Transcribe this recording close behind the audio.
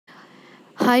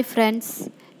Hi friends,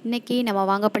 இன்றைக்கி நம்ம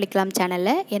வாங்க படிக்கலாம்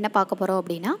சேனலில் என்ன பார்க்க போகிறோம்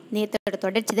அப்படின்னா, நேற்றோட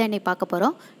தொடர்ச்சி தான் இன்றைக்கி பார்க்க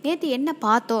போகிறோம். நேற்று என்ன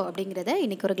பார்த்தோம் அப்படிங்கிறத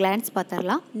இன்றைக்கி ஒரு கிளான்ஸ்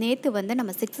பார்த்துடலாம். நேற்று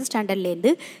நம்ம 6th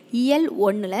ஸ்டாண்டர்ட்லேருந்து இயல்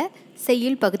 1ல்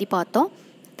செய்யுள் பகுதி பார்த்தோம்.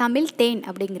 தமிழ் தேன்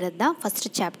அப்படிங்கிறது தான்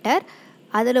ஃபஸ்ட்டு சாப்டர்.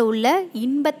 அதில் உள்ள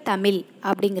இன்பத்தமிழ்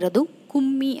அப்படிங்கிறதும்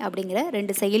கும்மி அப்படிங்கிற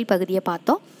 2 செய்யுள் பகுதியை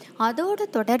பார்த்தோம். அதோட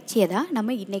தொடர்ச்சியை தான்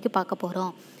நம்ம இன்றைக்கி பார்க்க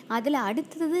போகிறோம். அதில்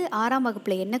அடுத்தது 6ஆம்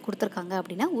வகுப்பில் என்ன கொடுத்துருக்காங்க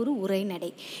அப்படின்னா, ஒரு உரைநடை.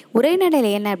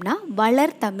 உரைநடையில் என்ன அப்படின்னா,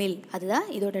 வளர்தமிழ், அதுதான்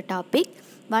இதோட டாபிக்.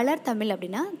 வளர்தமிழ்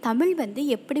அப்படின்னா தமிழ்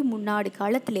எப்படி முன்னாடி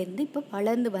காலத்திலேருந்து இப்போ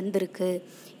வளர்ந்து வந்திருக்கு,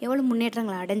 எவ்வளோ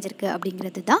முன்னேற்றங்கள் அடைஞ்சிருக்கு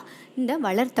அப்படிங்கிறது தான் இந்த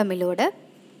வளர்தமிழோட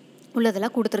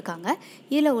உள்ளதெல்லாம் கொடுத்துருக்காங்க.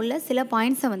 இதில் உள்ள சில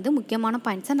பாயிண்ட்ஸை முக்கியமான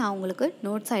பாயிண்ட்ஸை நான் உங்களுக்கு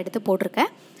நோட்ஸாக எடுத்து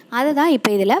போட்டிருக்கேன். அதை தான் இப்போ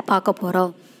இதில் பார்க்க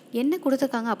போகிறோம். என்ன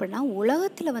கொடுத்துருக்காங்க அப்படின்னா,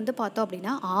 உலகத்தில் பார்த்தோம்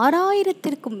அப்படின்னா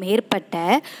 6000த்திற்கும் மேற்பட்ட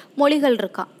மொழிகள்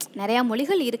இருக்கான். நிறையா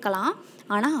மொழிகள் இருக்கலாம்,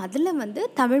 ஆனால் அதில்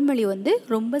தமிழ்மொழி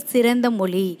ரொம்ப சிறந்த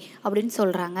மொழி அப்படின்னு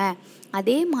சொல்கிறாங்க.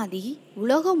 அதே மாதிரி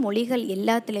உலக மொழிகள்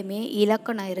எல்லாத்துலேயுமே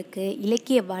இலக்கணம் இருக்குது,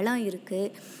 இலக்கிய வளம்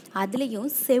இருக்குது.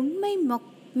 அதுலேயும் செம்மை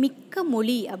மிக்க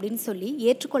மொழி அப்படின்னு சொல்லி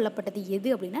ஏற்றுக்கொள்ளப்பட்டது எது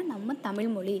அப்படின்னா நம்ம தமிழ்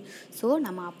மொழி. ஸோ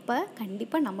நம்ம அப்போ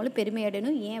கண்டிப்பாக நம்மளும் பெருமை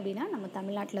அடையணும். ஏன் அப்படின்னா நம்ம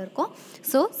தமிழ்நாட்டில் இருக்கோம்.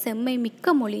 ஸோ செம்மை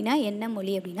மிக்க மொழினா என்ன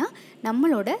மொழி அப்படின்னா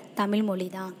நம்மளோட தமிழ் மொழி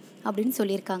தான் அப்படின்னு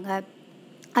சொல்லியிருக்காங்க.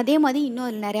 அதே மாதிரி இன்னும்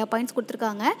அதில் நிறையா பாயிண்ட்ஸ்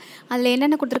கொடுத்துருக்காங்க. அதில்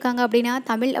என்னென்ன கொடுத்துருக்காங்க அப்படின்னா,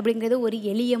 தமிழ் அப்படிங்கிறது ஒரு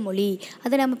எளிய மொழி,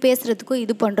 அதை நம்ம பேசுகிறதுக்கும்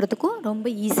இது பண்ணுறதுக்கும் ரொம்ப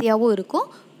ஈஸியாகவும் இருக்கும்,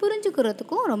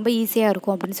 புரிஞ்சுக்கிறதுக்கும் ரொம்ப ஈஸியாக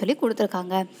இருக்கும் அப்படின்னு சொல்லி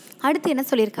கொடுத்துருக்காங்க. அடுத்து என்ன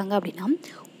சொல்லியிருக்காங்க அப்படின்னா,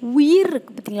 உயிர்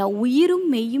இருக்குது பார்த்திங்களா, உயிரும்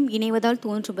மெய்யும் இணைவதால்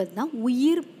தோன்றுவது தான்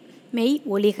உயிர் மெய்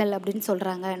ஒலிகள் அப்படின்னு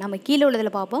சொல்கிறாங்க. நம்ம கீழே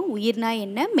உள்ளதில் பார்ப்போம், உயிர்னா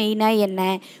என்ன, மெய்னா என்ன,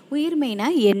 உயிர் மெய்னா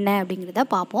என்ன அப்படிங்கிறத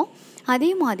பார்ப்போம்.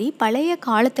 அதே மாதிரி பழைய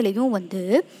காலத்துலேயும்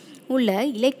உள்ள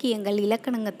இலக்கியங்கள்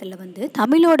இலக்கணத்தில்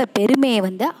தமிழோட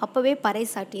பெருமையை அப்போவே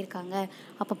பறைசாட்டியிருக்காங்க.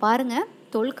 அப்போ பாருங்கள்,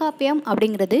 தொல்காப்பியம்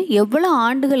அப்படிங்கிறது எவ்வளோ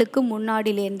ஆண்டுகளுக்கு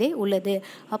முன்னாடியிலேருந்தே உள்ளது.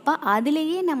 அப்போ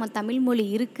அதிலேயே நம்ம தமிழ்மொழி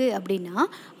இருக்குது அப்படின்னா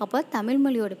அப்போ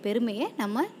தமிழ்மொழியோட பெருமையை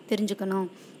நம்ம தெரிஞ்சுக்கணும்.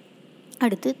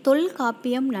 அடுத்து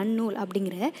தொல்காப்பியம் நன்னூல்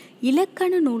அப்படிங்கிற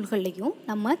இலக்கண நூல்கள்லையும்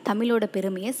நம்ம தமிழோட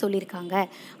பெருமையை சொல்லியிருக்காங்க.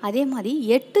 அதே மாதிரி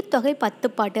 8 தொகை 10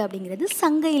 பாட்டு அப்படிங்கிறது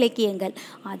சங்க இலக்கியங்கள்,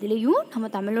 அதுலேயும் நம்ம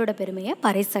தமிழோட பெருமையை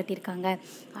பறைசாட்டியிருக்காங்க.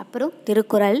 அப்புறம்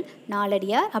திருக்குறள்,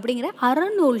 நாலடியார் அப்படிங்கிற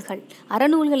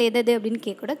அறநூல்கள் எது அப்படின்னு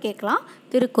கேட்கலாம்.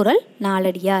 திருக்குறள்,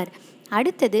 நாலடியார்.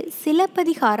 அடுத்தது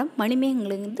சிலப்பதிகாரம்,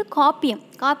 மணிமேகலைங்கிறது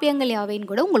காப்பியங்கள்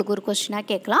யாவைன்னு கூட உங்களுக்கு ஒரு கொஸ்டினாக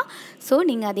கேட்கலாம். ஸோ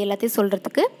நீங்கள் அது எல்லாத்தையும்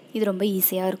சொல்கிறதுக்கு இது ரொம்ப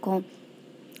ஈஸியாக இருக்கும்.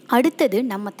 அடுத்தது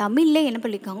நம்ம தமிழில் என்ன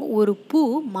பண்ணியிருக்காங்க, ஒரு பூ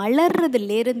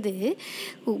மலர்றதுலேருந்து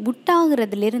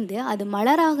முட்டாகிறதுலேருந்து அது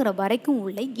மலராகிற வரைக்கும்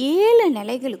உள்ள 7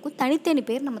 நிலைகளுக்கும் தனித்தனி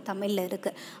பேர் நம்ம தமிழில்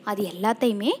இருக்குது. அது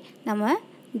எல்லாத்தையுமே நம்ம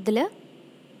இதில்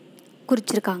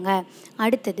குறிச்சிருக்காங்க.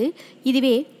 அடுத்தது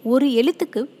இதுவே ஒரு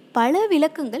எழுத்துக்கு பல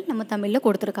விளக்கங்கள் நம்ம தமிழில்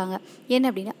கொடுத்துருக்காங்க. என்ன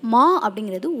அப்படின்னா, மா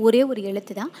அப்படிங்கிறது ஒரே ஒரு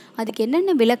எழுத்து தான், அதுக்கு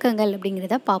என்னென்ன விளக்கங்கள்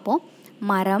அப்படிங்கிறத பார்ப்போம்.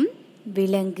 மரம்,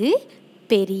 விலங்கு,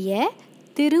 பெரிய,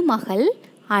 திருமகள்,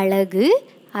 அழகு,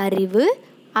 அறிவு,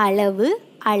 அளவு,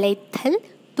 அழைத்தல்,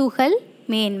 துகள்,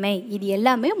 மேன்மை, இது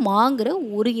எல்லாமே மாங்கிற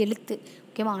ஒரு எழுத்து.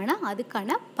 ஓகேவா? ஆனால்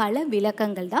அதுக்கான பல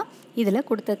விளக்கங்கள் தான் இதில்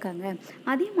கொடுத்துருக்காங்க.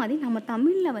 அதே மாதிரி நம்ம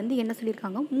தமிழில் என்ன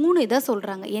சொல்லியிருக்காங்க, 3 இதாக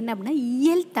சொல்கிறாங்க. என்ன அப்படின்னா,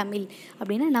 இயல் தமிழ்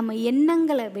அப்படின்னா நம்ம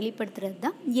எண்ணங்களை வெளிப்படுத்துறது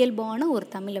தான் இயல்பான ஒரு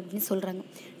தமிழ் அப்படின்னு சொல்கிறாங்க.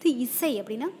 இது இசை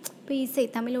அப்படின்னா, இப்போ இசை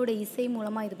தமிழோட இசை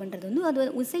மூலமாக இது பண்ணுறது அது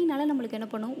இசைனால நம்மளுக்கு என்ன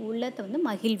பண்ணும், உள்ளத்தை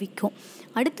மகிழ்விக்கும்.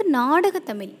 அடுத்து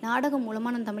நாடகத்தமிழ், நாடகம்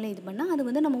மூலமாக நம்ம தமிழை இது பண்ணால்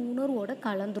அது நம்ம உணர்வோடு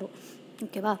கலந்துரும்.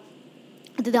 ஓகேவா?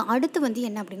 அதுதான். அடுத்து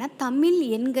என்ன அப்படின்னா, தமிழ்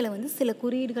எண்களை சில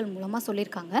குறியீடுகள் மூலமாக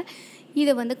சொல்லியிருக்காங்க.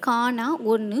 இதை காணா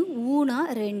 1, ஊனா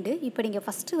 2. இப்போ நீங்கள்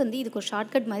ஃபஸ்ட்டு இதுக்கு ஒரு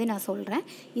ஷார்ட்கட் மாதிரி நான் சொல்கிறேன்,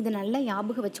 இதை நல்லா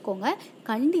ஞாபகம் வச்சுக்கோங்க.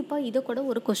 கண்டிப்பாக இதை கூட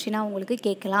ஒரு கொஸ்டினாக உங்களுக்கு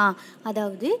கேட்கலாம்.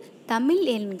 அதாவது தமிழ்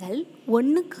எண்கள்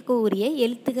 1க்கு உரிய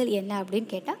எழுத்துக்கள் என்ன அப்படின்னு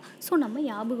கேட்டால் ஸோ நம்ம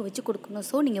ஞாபகம் வச்சு கொடுக்கணும்.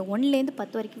 ஸோ நீங்கள் 1லேருந்து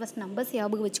 10 வரைக்கும் ஃபஸ்ட் நம்பர்ஸ்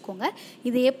ஞாபகம் வச்சுக்கோங்க.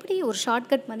 இது எப்படி ஒரு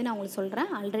ஷார்ட்கட் மாதிரி நான் உங்களுக்கு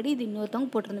சொல்கிறேன். ஆல்ரெடி இது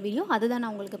இன்னொருத்தவங்க போட்டிருந்த வீடியோ, அதை தான்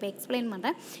நான் உங்களுக்கு இப்போ எக்ஸ்பிளைன்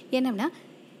பண்ணுறேன். என்னன்னா,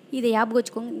 இதை ஞாபகம்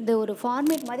வச்சுக்கோங்க. இந்த ஒரு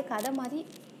ஃபார்மேட் மாதிரி கதை மாதிரி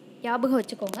ஞாபகம்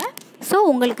வச்சுக்கோங்க. ஸோ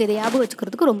உங்களுக்கு இதை ஞாபகம்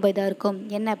வச்சுக்கிறதுக்கு ரொம்ப இதாக இருக்கும்.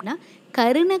 என்ன அப்படின்னா,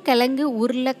 கருணக்கிழங்கு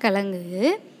உருளைக்கிழங்கு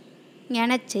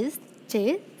நினச்சி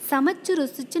சமைச்சு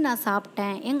ருசித்து நான்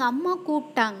சாப்பிட்டேன், எங்கள் அம்மா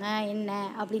கூப்பிட்டாங்க என்ன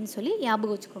அப்படின்னு சொல்லி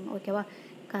ஞாபகம் வச்சுக்கோங்க. ஓகேவா?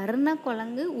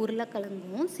 கருணக்கிழங்கு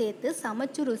உருளைக்கிழங்கும் சேர்த்து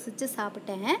சமைச்சு ருசித்து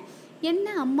சாப்பிட்டேன்,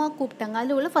 என்ன அம்மா கூப்பிட்டாங்க,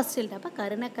 அதில் உள்ள ஃபஸ்ட் எழுத்து. அப்போ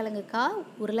கருணக்கிழங்குக்கா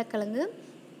உருளைக்கிழங்கு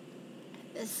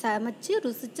சமைச்சு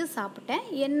ருசித்து சாப்பிட்டேன்,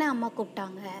 என்ன அம்மா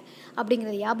கூப்பிட்டாங்க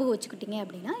அப்படிங்கிறத ஞாபகம் வச்சுக்கிட்டிங்க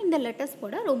அப்படின்னா இந்த லெட்டர்ஸ்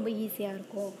போட ரொம்ப ஈஸியாக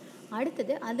இருக்கும்.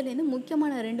 அடுத்தது அதுலேருந்து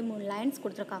முக்கியமான 2-3 லைன்ஸ்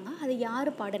கொடுத்துருக்காங்க. அது யார்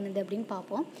பாடினது அப்படின்னு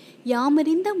பார்ப்போம்.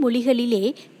 யாமறிந்த மொழிகளிலே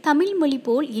தமிழ் மொழி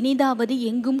போல் இனிதாவது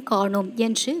எங்கும் காணோம்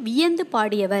என்று வியந்து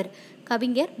பாடியவர்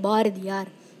கவிஞர்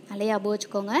பாரதியார். நல்லா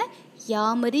வச்சுக்கோங்க.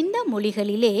 யாமறிந்த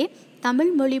மொழிகளிலே தமிழ்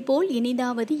மொழி போல்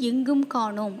இனிதாவது எங்கும்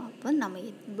காணோம். அப்போ நம்ம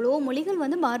இவ்வளோ மொழிகள்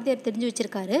பாரதியார் தெரிஞ்சு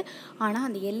வச்சுருக்காரு. ஆனால்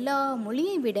அந்த எல்லா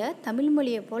மொழியை விட தமிழ்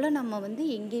மொழியை போல் நம்ம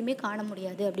எங்கேயுமே காண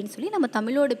முடியாது அப்படின்னு சொல்லி நம்ம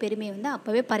தமிழோட பெருமையை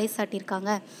அப்போவே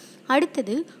பறைசாட்டியிருக்காங்க.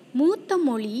 அடுத்தது மூத்த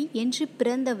மொழி என்று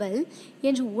பிறந்தவள்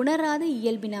என்று உணராத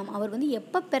இயல்பினாம். அவர்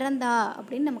எப்போ பிறந்தா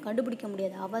அப்படின்னு நம்ம கண்டுபிடிக்க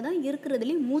முடியாது. அவள் தான்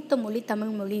இருக்கிறதுலே மூத்த மொழி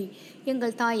தமிழ் மொழி,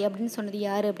 எங்கள் தாய் அப்படின்னு சொன்னது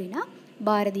யார் அப்படின்னா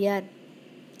பாரதியார்.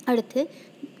 அடுத்து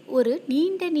ஒரு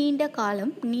நீண்ட நீண்ட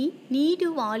காலம் நீ நீடு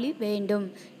வாழ வேண்டும்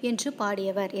என்று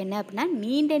பாடியவர் என்ன அப்படின்னா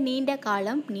நீண்ட நீண்ட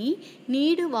காலம் நீ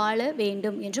நீடு வாழ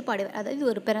வேண்டும் என்று பாடியவர். அதாவது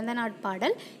ஒரு பிறந்த நாள்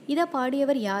பாடல். இதை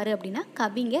பாடியவர் யார் அப்படின்னா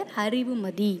கவிஞர்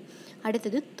அறிவுமதி.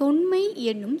 அடுத்தது தொன்மை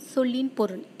என்னும் சொல்லின்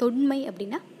பொருள். தொன்மை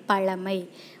அப்படின்னா பழமை.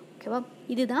 ஓகேவா?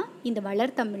 இதுதான் இந்த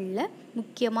வளர்தமிழில்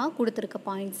முக்கியமாக கொடுத்துருக்க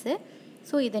பாயிண்ட்ஸு.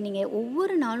 ஸோ இதை நீங்கள்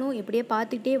ஒவ்வொரு நாளும் எப்படியே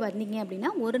பார்த்துக்கிட்டே வந்தீங்க அப்படின்னா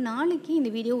ஒரு நாளைக்கு இந்த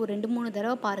வீடியோ ஒரு 2-3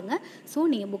 தடவை பாருங்கள். ஸோ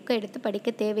நீங்கள் புக்கை எடுத்து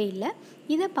படிக்க தேவையில்லை.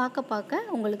 இதை பார்க்க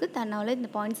உங்களுக்கு தன்னால்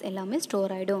இந்த பாயிண்ட்ஸ் எல்லாமே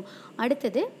ஸ்டோர் ஆகிடும்.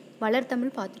 அடுத்தது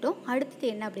வளர்தமிழ் பார்த்துட்டோம்.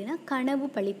 அடுத்தது என்ன அப்படின்னா கனவு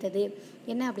பழித்தது.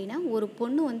 என்ன அப்படின்னா ஒரு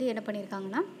பொண்ணு என்ன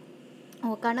பண்ணியிருக்காங்கன்னா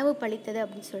அவங்க கனவு பழித்தது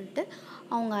அப்படின்னு சொல்லிட்டு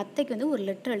அவங்க அத்தைக்கு ஒரு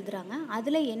லெட்டர் எழுதுகிறாங்க.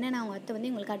 அதில் என்னென்ன அவங்க அத்தை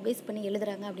எங்களுக்கு அட்வைஸ் பண்ணி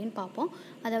எழுதுகிறாங்க அப்படின்னு பார்ப்போம்.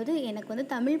 அதாவது எனக்கு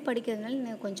தமிழ் படிக்கிறதுனால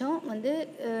எனக்கு கொஞ்சம்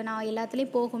நான்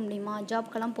எல்லாத்துலேயும் போக முடியுமா,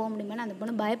 ஜாப்க்கெல்லாம் போக முடியுமான்னு அந்த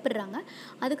பொண்ணு பயப்படுறாங்க.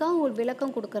 அதுக்காக ஒரு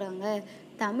விளக்கம் கொடுக்குறாங்க.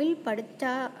 தமிழ்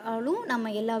படித்தாலும்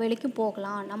நம்ம எல்லா வேலைக்கும்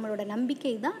போகலாம், நம்மளோட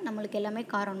நம்பிக்கை தான் நம்மளுக்கு எல்லாமே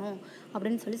காரணம்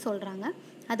அப்படின்னு சொல்லி சொல்கிறாங்க.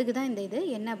 அதுக்கு தான் இந்த இது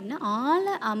என்ன அப்படின்னா ஆழ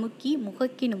அமுக்கி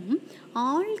முகக்கினும்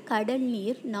ஆழ் கடல்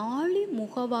நீர் நாளி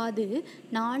முகவாது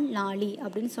நாள் நாளி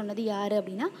அப்படின்னு சொன்னது யார்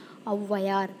அப்படின்னா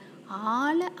ஔவையார்.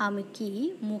 ஆழ அமுக்கி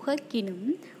முகக்கினும்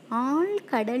ஆழ்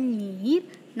கடல் நீர்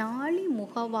நாளி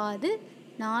முகவாது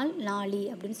நாள் நாளி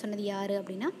அப்படின்னு சொன்னது யார்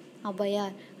அப்படின்னா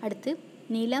ஔவையார். அடுத்து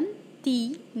நிலம் தீ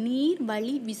நீர்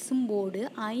வழி விசும்போடு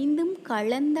ஐந்தும்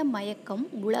கலந்த மயக்கம்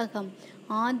உலகம்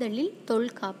ஆதலில்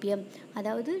தொல்காப்பியம்.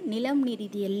 அதாவது நிலம் நீர்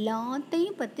இது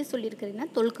எல்லாத்தையும் பற்றி சொல்லியிருக்கிறீங்கன்னா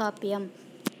தொல்காப்பியம்.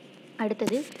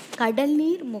 அடுத்தது கடல்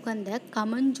நீர் முகந்த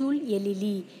கமஞ்சூல்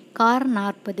எழிலி கார்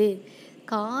 40.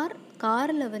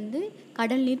 காரில்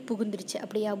கடல் நீர் புகுந்துருச்சு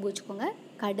அப்படியா வச்சுக்கோங்க.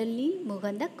 கடல் நீர்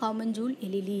முகந்த கமஞ்சூல்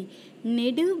எழிலி.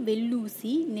 நெடு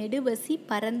வெள்ளூசி நெடுவசி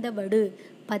பரந்தவடு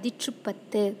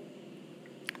 10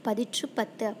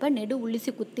 அப்போ நெடு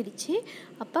உள்ளிசி குத்திடுச்சு,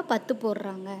 அப்போ 10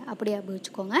 போடுறாங்க அப்படியா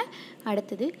வச்சுக்கோங்க.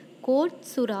 அடுத்தது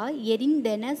கோட்சுரா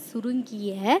எரிந்தென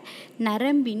சுருங்கிய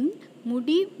நரம்பின்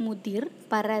முடி முதிர்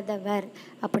பரதவர்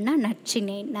அப்படின்னா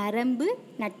நற்றினை. நரம்பு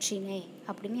நற்றினை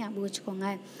அப்படின்னு ஞாபகம்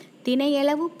வச்சுக்கோங்க.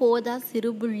 திணையளவு போதா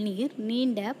சிறுபுல் நீர்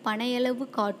நீண்ட பனையளவு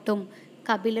காட்டும்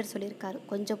கபிலர் சொல்லியிருக்காரு.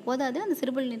 கொஞ்சம் போதாது, அந்த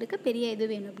சிறுபுல் நீருக்கு பெரிய இது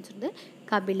வேணும் அப்படின்னு சொல்லிட்டு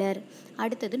கபிலர்.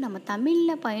 அடுத்தது நம்ம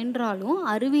தமிழில் பயின்றாலும்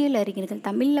அறிவியல் அறிஞர்கள்,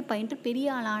 தமிழில் பயின்று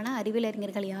பெரிய ஆளான அறிவியல்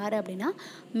அறிஞர்கள் யார் அப்படின்னா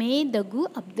மேதகு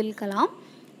அப்துல் கலாம்.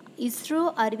 இஸ்ரோ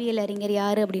அறிவியல் அறிஞர்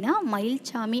யார் அப்படின்னா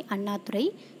மயில்சாமி அண்ணாதுரை.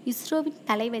 இஸ்ரோவின்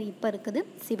தலைவர் இப்போ இருக்குது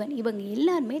சிவன். இவங்க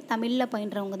எல்லாருமே தமிழில்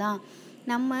பயின்றவங்க தான்.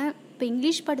 நம்ம இப்போ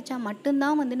இங்கிலீஷ் படித்தா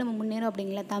மட்டும்தான் நம்ம முன்னேறும்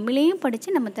அப்படிங்களா, தமிழையும்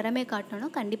படித்து நம்ம திறமையை காட்டணும்னா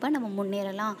கண்டிப்பாக நம்ம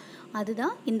முன்னேறலாம்.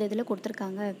 அதுதான் இந்த இதில்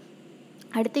கொடுத்துருக்காங்க.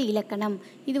 அடுத்து இலக்கணம்.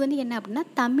 இது என்ன அப்படின்னா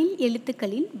தமிழ்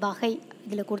எழுத்துக்களின் வகை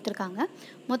இதில் கொடுத்துருக்காங்க.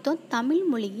 மொத்தம் தமிழ்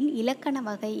மொழியின் இலக்கண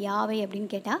வகை யாவை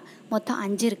அப்படின்னு கேட்டால் மொத்தம்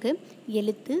 5 இருக்குது.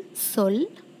 எழுத்து, சொல்,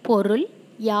 பொருள்,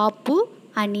 யாப்பு,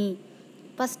 அணி.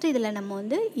 ஃபஸ்ட்டு இதில்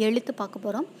நம்ம எழுத்து பார்க்க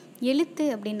போகிறோம். எழுத்து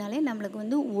அப்படின்னாலே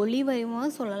நம்மளுக்கு ஒளி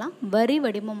வடிவமாகவும் சொல்லலாம், வரி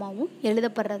வடிவமாகவும்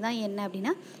எழுதப்படுறது தான் என்ன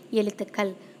அப்படின்னா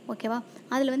எழுத்துக்கள். ஓகேவா?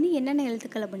 அதில் என்னென்ன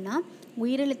எழுத்துக்கள் அப்படின்னா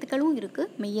உயிரெழுத்துக்களும் இருக்குது,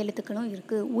 மெய்யெழுத்துக்களும்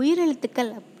இருக்குது.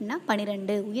 உயிரெழுத்துக்கள் அப்படின்னா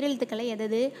 12. உயிரெழுத்துக்களை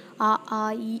எது ஆ ஆ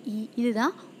இ ஈ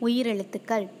இதுதான்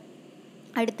உயிரெழுத்துக்கள்.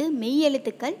 அடுத்து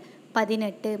மெய்யெழுத்துக்கள்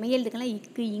 18. மெய்யெழுத்துக்கள்லாம்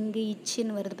இக்கு இங்கு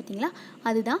இச்சுன்னு வருது பார்த்தீங்களா,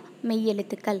 அதுதான்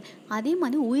மெய்யெழுத்துக்கள். அதே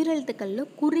மாதிரி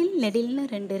உயிரெழுத்துக்களில் குறில் நெடில்னு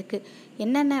 2 இருக்குது.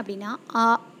 என்னென்ன அப்படின்னா ஆ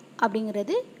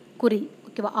அப்படிங்கிறது குறில்,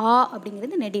 ஓகேவா, ஆ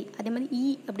அப்படிங்கிறது நெடில். அதே மாதிரி ஈ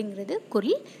அப்படிங்கிறது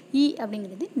குறில், ஈ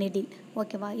அப்படிங்கிறது நெடில்.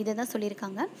 ஓகேவா? இதை தான்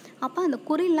சொல்லியிருக்காங்க. அப்போ அந்த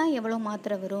குறில்லாம் எவ்வளோ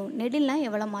மாத்திரை வரும், நெடில்லாம்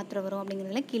எவ்வளோ மாத்திரை வரும்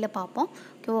அப்படிங்கிறதெல்லாம் கீழே பார்ப்போம்.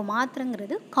 ஓகேவா?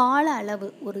 மாத்திரைங்கிறது கால அளவு,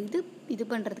 ஒரு இது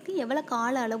பண்ணுறதுக்கு எவ்வளோ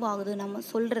கால அளவு ஆகுது நம்ம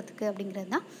சொல்கிறதுக்கு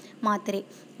அப்படிங்கிறது தான் மாத்திரை.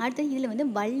 அடுத்து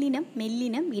இதில் வல்லினம்,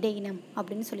 மெல்லினம், இடையினம்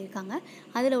அப்படின்னு சொல்லியிருக்காங்க.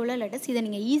 அதில் உள்ள லெட்டர்ஸ் இதை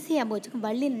நீங்கள் ஈஸியாக ஞாபகம் வச்சுக்கோங்க.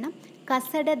 வல்லினம்னா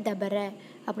கசட தபர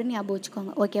அப்படின்னு ஞாபகம்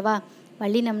வச்சுக்கோங்க. ஓகேவா?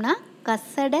 வல்லினம்னா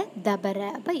கசட தபர,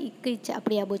 அப்போ இக்கு இச்சு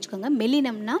அப்படி ஞாபகம் வச்சுக்கோங்க.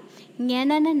 மெல்லினம்னா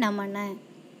ஞெனன நமன.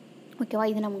 ஓகேவா?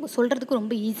 இது நமக்கு சொல்கிறதுக்கு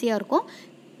ரொம்ப ஈஸியாக இருக்கும்.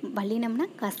 வல்லினம்னா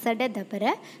கசட தபர,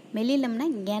 மெல்லினம்னா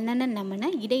எனன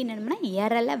நமன, இடையினம்னா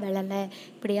எரல வெளல.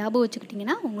 இப்படி ஞாபகம்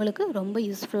வச்சுக்கிட்டிங்கன்னா உங்களுக்கு ரொம்ப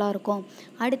யூஸ்ஃபுல்லாக இருக்கும்.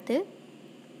 அடுத்து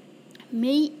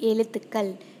மெய்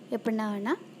எழுத்துக்கள்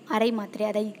எப்படின்னா அரை மாத்திரை,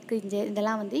 அதை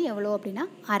இதெல்லாம் வந்து எவ்வளோ அப்படின்னா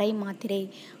அரை மாத்திரை.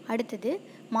 அடுத்தது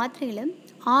மாத்திரையில்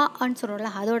ஆன்னு சொல்கிறோம்ல,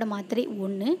 அதோட மாத்திரை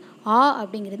 1, ஆ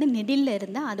அப்படிங்கிறது நெடிலில்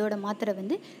இருந்தால் அதோட மாத்திரை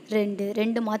வந்து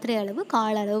 2 மாத்திரை அளவு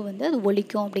கால அளவு வந்து அது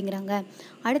ஒலிக்கும் அப்படிங்கிறாங்க.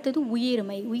 அடுத்தது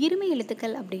உயிர்மை. உயிர்மை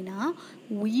எழுத்துக்கள் அப்படின்னா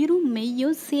உயிரும்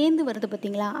மெய்யும் சேர்ந்து வருது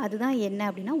பார்த்தீங்களா, அதுதான் என்ன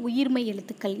அப்படின்னா உயிர்மை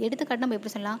எழுத்துக்கள். எடுத்துக்காட்டு நம்ம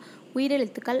எப்படி சொல்லலாம்,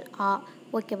 உயிரெழுத்துக்கள் ஆ,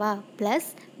 ஓகேவா,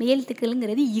 ப்ளஸ்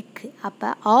மெய்யெழுத்துக்கள்ங்கிறது இக்கு. அப்போ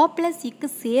ஆ ப்ளஸ் இக்கு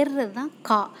சேர்றது தான்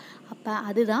கா. அப்போ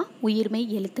அதுதான் உயிர்மெய்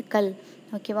எழுத்துக்கள்.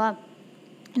 ஓகேவா,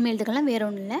 மெய் எழுத்துக்கள்லாம் வேற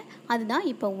ஒன்றும் இல்லை, அதுதான்.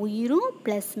 இப்போ உயிரும்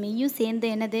ப்ளஸ் மெய்யும் சேர்ந்து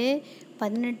என்னது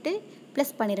 18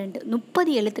 + 12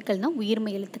 30 எழுத்துக்கள் தான்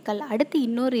உயிர்மெய் எழுத்துக்கள். அடுத்து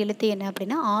இன்னொரு எழுத்து என்ன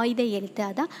அப்படின்னா ஆயுத எழுத்து,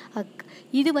 அதான் அக்.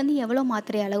 இது வந்து எவ்வளோ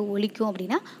மாத்திரை அளவு ஒலிக்கும்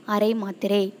அப்படின்னா அரை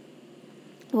மாத்திரை.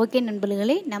 ஓகே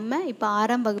நண்பர்களே, நம்ம இப்போ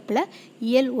 6ஆம் வகுப்பில்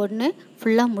இயல் 1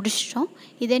 ஃபுல்லாக முடிச்சிட்டோம்.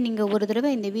 இதை நீங்கள் ஒரு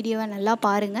தடவை இந்த வீடியோவை நல்லா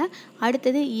பாருங்கள்.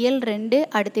 அடுத்தது இயல் 2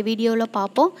 அடுத்த வீடியோவில்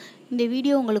பார்ப்போம். இந்த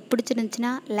வீடியோ உங்களுக்கு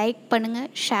பிடிச்சிருந்துச்சுன்னா லைக் பண்ணுங்கள்,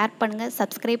 ஷேர் பண்ணுங்கள்,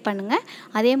 சப்ஸ்கிரைப் பண்ணுங்கள்.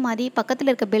 அதே மாதிரி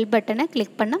பக்கத்தில் இருக்க பெல் பட்டனை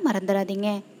கிளிக் பண்ண மறந்துடாதீங்க.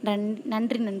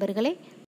 நன்றி நண்பர்களே.